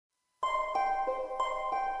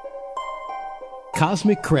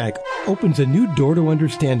Cosmic Crack opens a new door to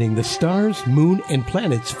understanding the stars, moon, and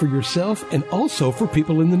planets for yourself and also for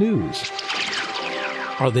people in the news.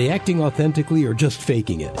 Are they acting authentically or just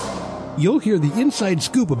faking it? You'll hear the inside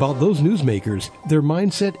scoop about those newsmakers, their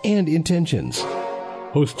mindset, and intentions.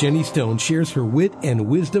 Host Jenny Stone shares her wit and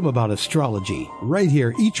wisdom about astrology right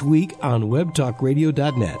here each week on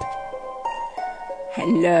webtalkradio.net.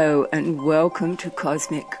 Hello and welcome to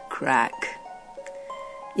Cosmic Crack.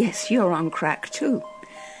 Yes, you're on crack too.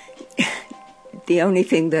 The only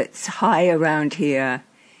thing that's high around here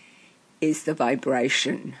is the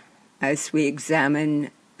vibration as we examine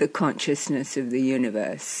the consciousness of the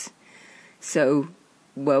universe. So,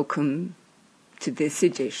 welcome to this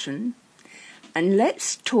edition. And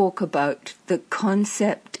let's talk about the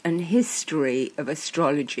concept and history of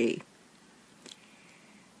astrology.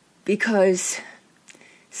 Because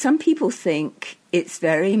some people think it's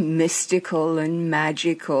very mystical and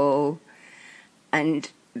magical,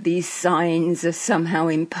 and these signs are somehow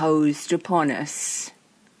imposed upon us.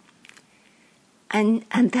 And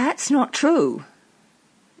that's not true.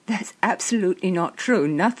 That's absolutely not true.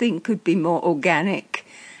 Nothing could be more organic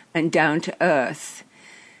and down to earth.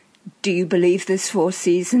 Do you believe there's 4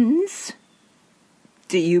 seasons?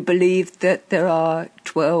 Do you believe that there are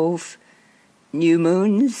 12 new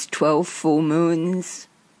moons, 12 full moons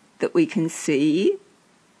that we can see?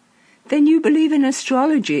 Then you believe in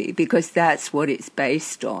astrology because that's what it's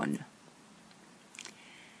based on.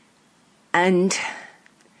 And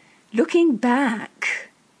looking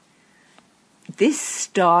back, this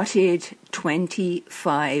started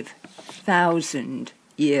 25,000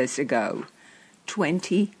 years ago.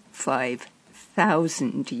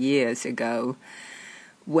 25,000 years ago,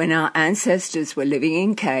 when our ancestors were living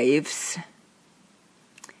in caves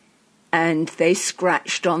and they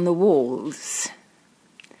scratched on the walls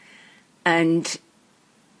and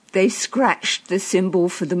they scratched the symbol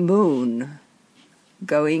for the moon,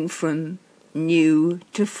 going from new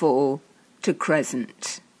to full to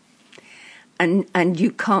crescent. And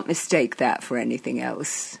you can't mistake that for anything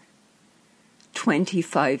else.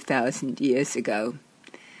 25,000 years ago.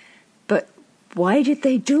 But why did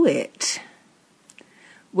they do it?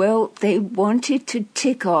 Well, they wanted to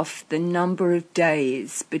tick off the number of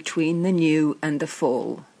days between the new and the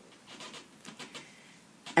full.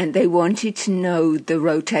 And they wanted to know the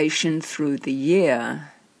rotation through the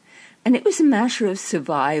year. And it was a matter of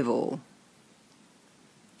survival.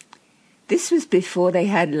 This was before they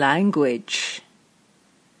had language.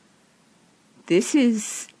 They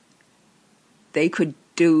could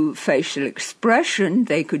do facial expression,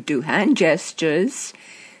 they could do hand gestures,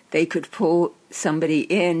 they could pull somebody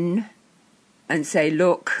in and say,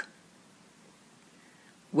 look,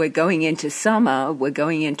 we're going into summer, we're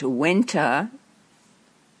going into winter.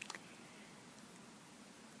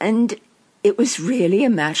 And it was really a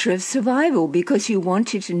matter of survival because you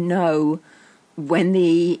wanted to know when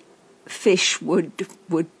the fish would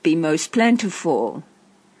be most plentiful,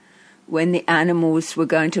 when the animals were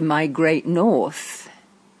going to migrate north.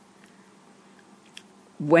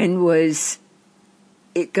 When was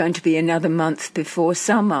it going to be another month before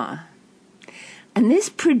summer? And this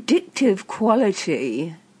predictive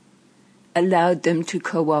quality allowed them to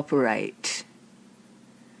cooperate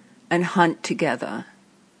and hunt together.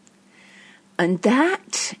 And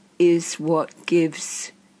that is what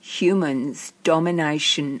gives humans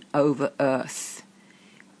domination over Earth,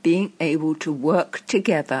 being able to work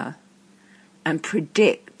together and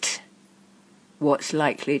predict what's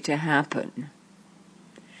likely to happen.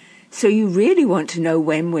 So you really want to know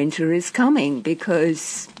when winter is coming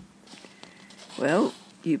because, well,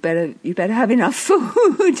 you better have enough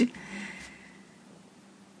food.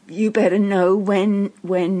 You better know when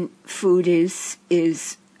food is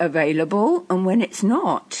available and when it's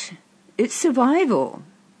not. It's survival.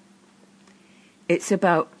 It's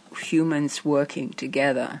about humans working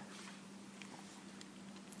together.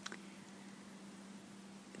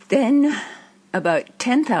 Then, about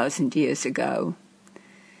 10,000 years ago,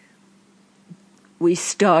 we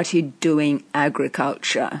started doing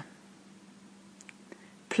agriculture,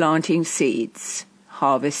 planting seeds,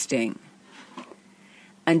 harvesting.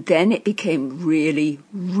 And then it became really,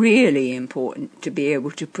 really important to be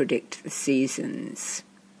able to predict the seasons.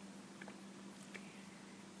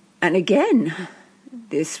 And again,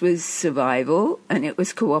 this was survival and it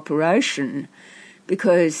was cooperation,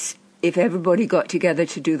 because if everybody got together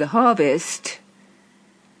to do the harvest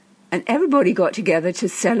and everybody got together to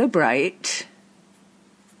celebrate,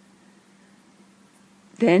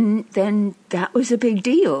 then that was a big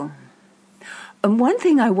deal. And one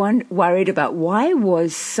thing I worried about, why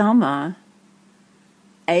was summer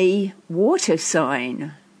a water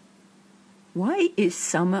sign? Why is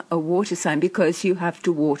summer a water sign? Because you have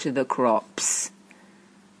to water the crops.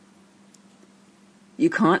 You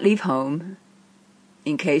can't leave home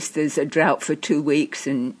in case there's a drought for 2 weeks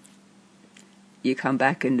and you come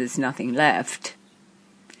back and there's nothing left.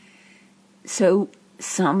 So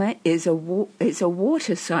summer is a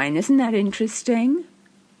water sign. Isn't that interesting?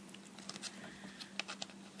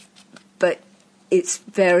 But it's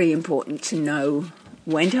very important to know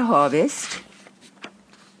when to harvest.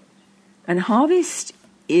 And harvest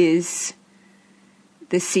is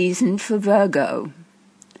the season for Virgo.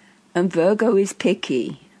 And Virgo is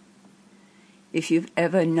picky. If you've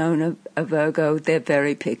ever known a Virgo, they're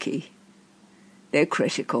very picky. They're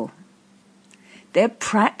critical. They're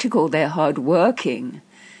practical. They're hardworking.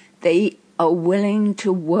 They are willing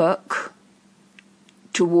to work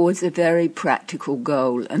towards a very practical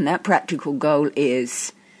goal. And that practical goal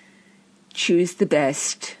is choose the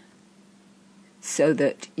best so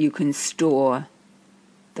that you can store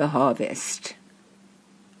the harvest.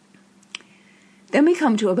 Then we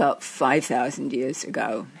come to about 5,000 years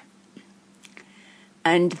ago.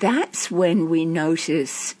 And that's when we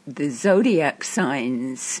notice the zodiac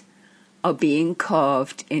signs are being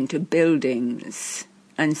carved into buildings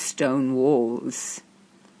and stone walls.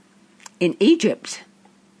 In Egypt,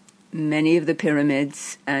 many of the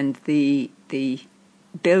pyramids and the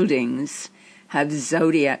buildings have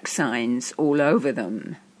zodiac signs all over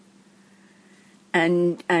them.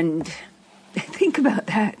 And think about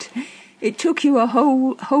that. It took you a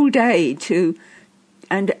whole day to,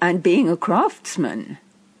 and being a craftsman,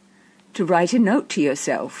 to write a note to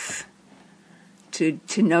yourself, to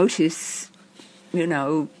notice,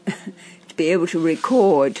 to be able to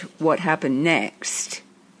record what happened next.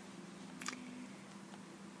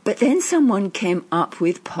 But then someone came up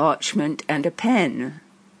with parchment and a pen,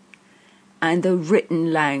 and the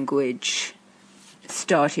written language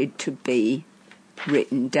started to be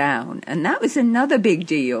written down. And that was another big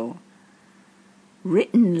deal.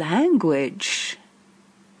 Written language.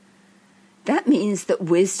 That means that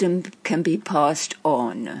wisdom can be passed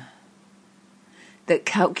on, that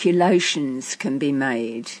calculations can be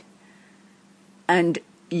made, and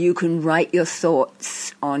you can write your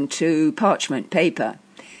thoughts onto parchment paper.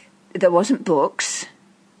 There wasn't books.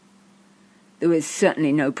 There was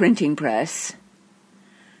certainly no printing press.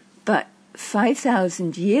 But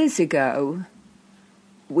 5,000 years ago,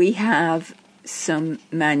 we have some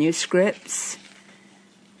manuscripts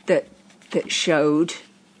that showed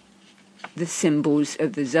the symbols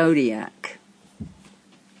of the zodiac.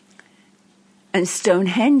 And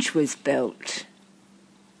Stonehenge was built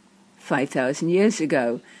 5,000 years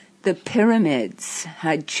ago. The pyramids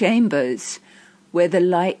had chambers where the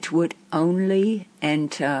light would only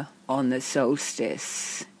enter on the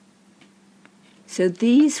solstice. So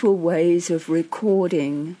these were ways of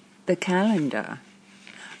recording the calendar.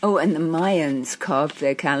 Oh, and the Mayans carved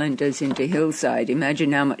their calendars into hillside.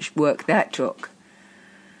 Imagine how much work that took.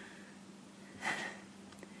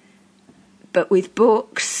 But with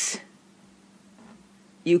books,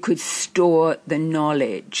 you could store the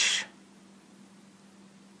knowledge.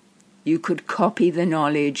 You could copy the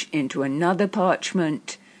knowledge into another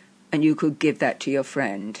parchment, and you could give that to your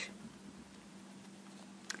friend.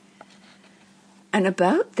 And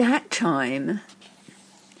about that time,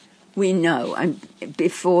 we know, and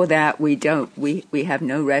before that we have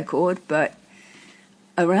no record, but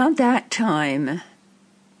around that time,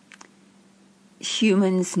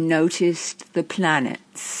 humans noticed the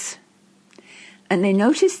planets. And they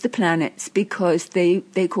noticed the planets because they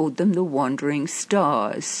called them the wandering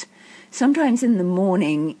stars. Sometimes in the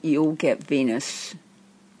morning you'll get Venus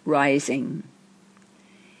rising.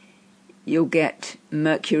 You'll get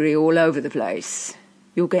Mercury all over the place.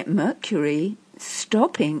 You'll get Mercury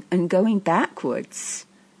stopping and going backwards.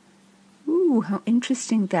 Ooh, how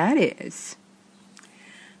interesting that is.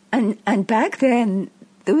 And back then,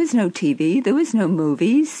 there was no TV, there was no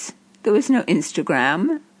movies, there was no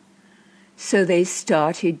Instagram. So they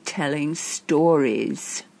started telling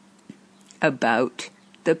stories about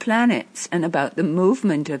the planets and about the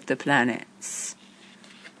movement of the planets.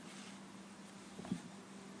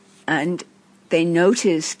 And they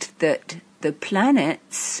noticed that the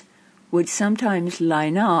planets would sometimes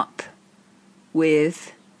line up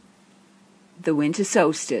with the winter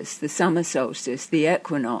solstice, the summer solstice, the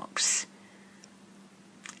equinox.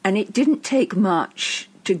 And it didn't take much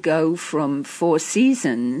to go from 4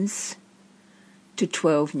 seasons to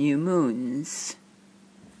 12 new moons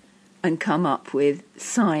and come up with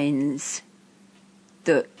signs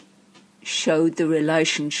that showed the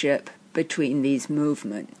relationship between these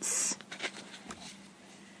movements.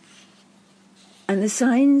 And the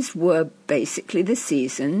signs were basically the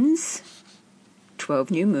seasons 12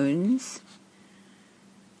 new moons,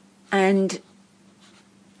 and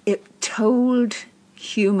it told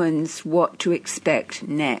humans what to expect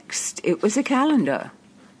next. It was a calendar.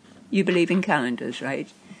 You believe in calendars, right?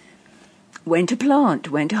 When to plant,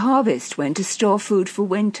 when to harvest, when to store food for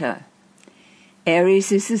winter.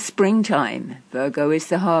 Aries is the springtime. Virgo is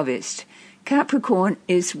the harvest. Capricorn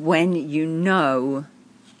is when you know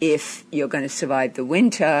if you're going to survive the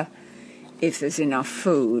winter, if there's enough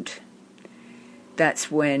food.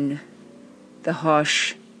 That's when the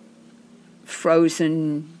harsh,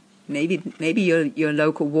 frozen, maybe your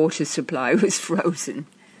local water supply was frozen.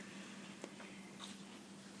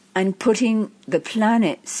 And putting the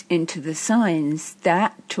planets into the signs,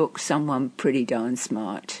 that took someone pretty darn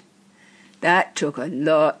smart. That took a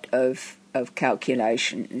lot of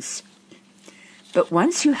calculations. But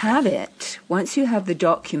once you have it, once you have the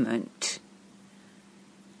document,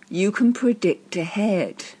 you can predict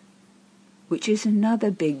ahead, which is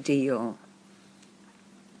another big deal.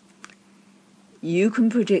 You can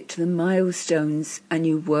predict the milestones and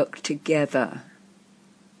you work together.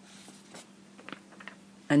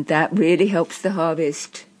 And that really helps the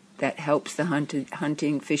harvest. That helps the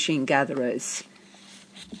hunting, fishing, gatherers.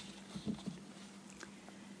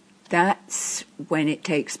 That's when it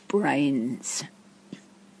takes brains.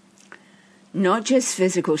 Not just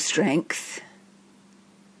physical strength,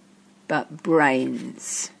 but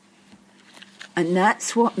brains. And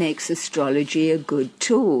that's what makes astrology a good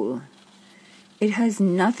tool. It has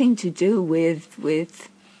nothing to do with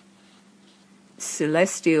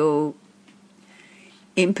celestial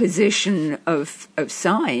imposition of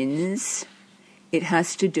signs. It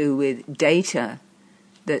has to do with data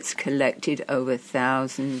that's collected over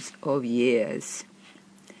thousands of years,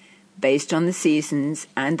 based on the seasons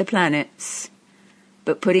and the planets,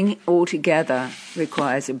 but putting it all together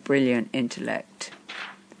requires a brilliant intellect.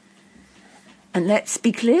 And let's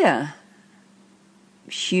be clear,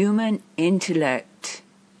 human intellect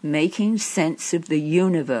making sense of the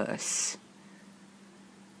universe,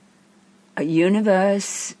 a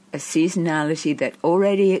universe, a seasonality that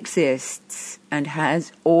already exists and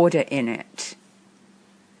has order in it.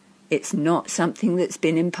 It's not something that's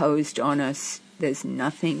been imposed on us. There's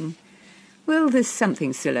nothing, well, there's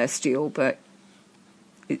something celestial, but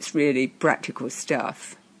it's really practical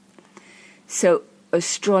stuff. So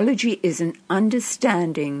astrology is an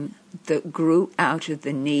understanding that grew out of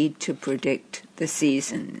the need to predict the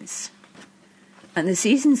seasons. And the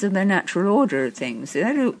seasons are the natural order of things.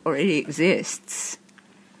 That already exists.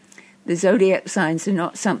 The zodiac signs are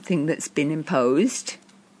not something that's been imposed.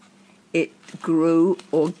 It grew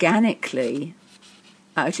organically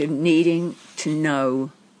out of needing to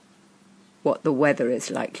know what the weather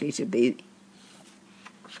is likely to be.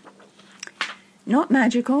 Not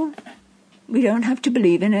magical. We don't have to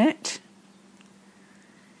believe in it.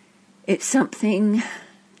 It's something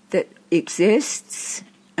that exists,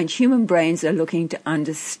 and human brains are looking to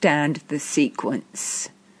understand the sequence.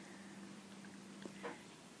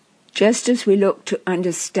 Just as we look to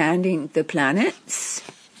understanding the planets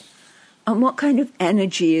and what kind of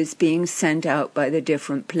energy is being sent out by the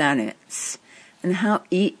different planets and how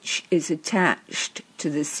each is attached to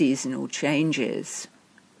the seasonal changes.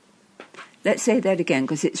 Let's say that again,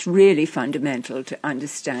 because it's really fundamental to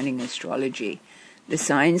understanding astrology. The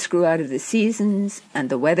signs grew out of the seasons and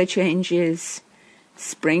the weather changes.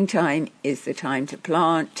 Springtime is the time to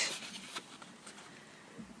plant.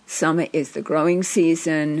 Summer is the growing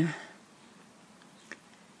season.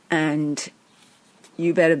 And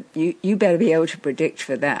you better be able to predict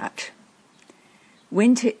for that.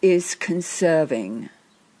 Winter is conserving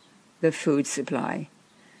the food supply.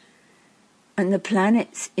 And the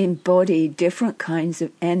planets embody different kinds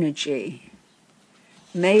of energy.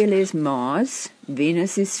 Male is Mars,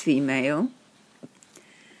 Venus is female.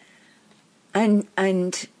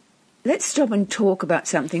 And let's stop and talk about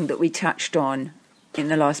something that we touched on in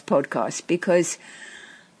the last podcast, because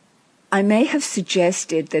I may have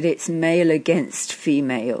suggested that it's male against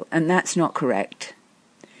female, and that's not correct.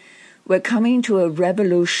 We're coming to a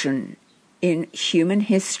revolution in human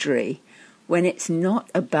history when it's not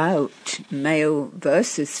about male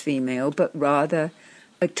versus female, but rather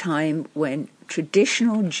a time when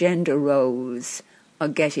traditional gender roles are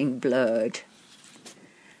getting blurred.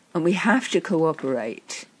 And we have to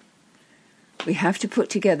cooperate. We have to put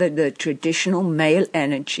together the traditional male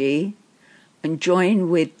energy and join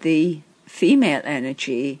with the female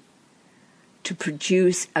energy to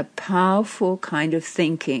produce a powerful kind of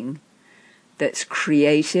thinking that's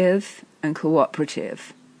creative and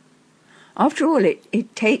cooperative. After all,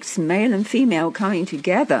 it takes male and female coming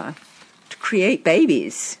together to create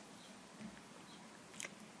babies.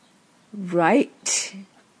 right?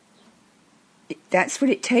 That's what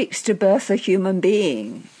it takes to birth a human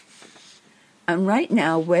being. And right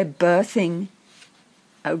now we're birthing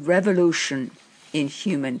a revolution in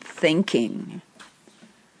human thinking.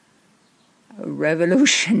 A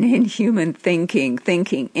revolution in human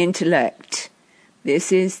thinking, intellect.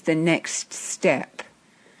 This is the next step.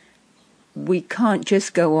 We can't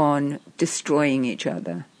just go on destroying each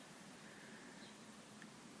other.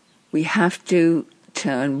 We have to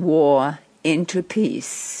turn war into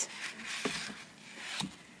peace.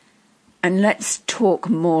 And let's talk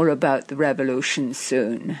more about the revolution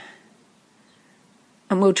soon.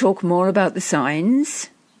 And we'll talk more about the signs.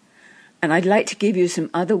 And I'd like to give you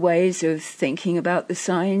some other ways of thinking about the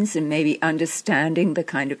signs and maybe understanding the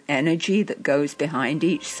kind of energy that goes behind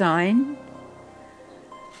each sign.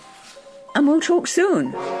 And we'll talk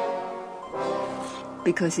soon.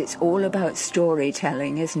 Because it's all about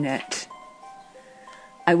storytelling, isn't it?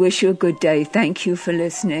 I wish you a good day. Thank you for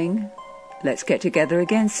listening. Let's get together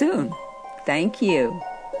again soon. Thank you.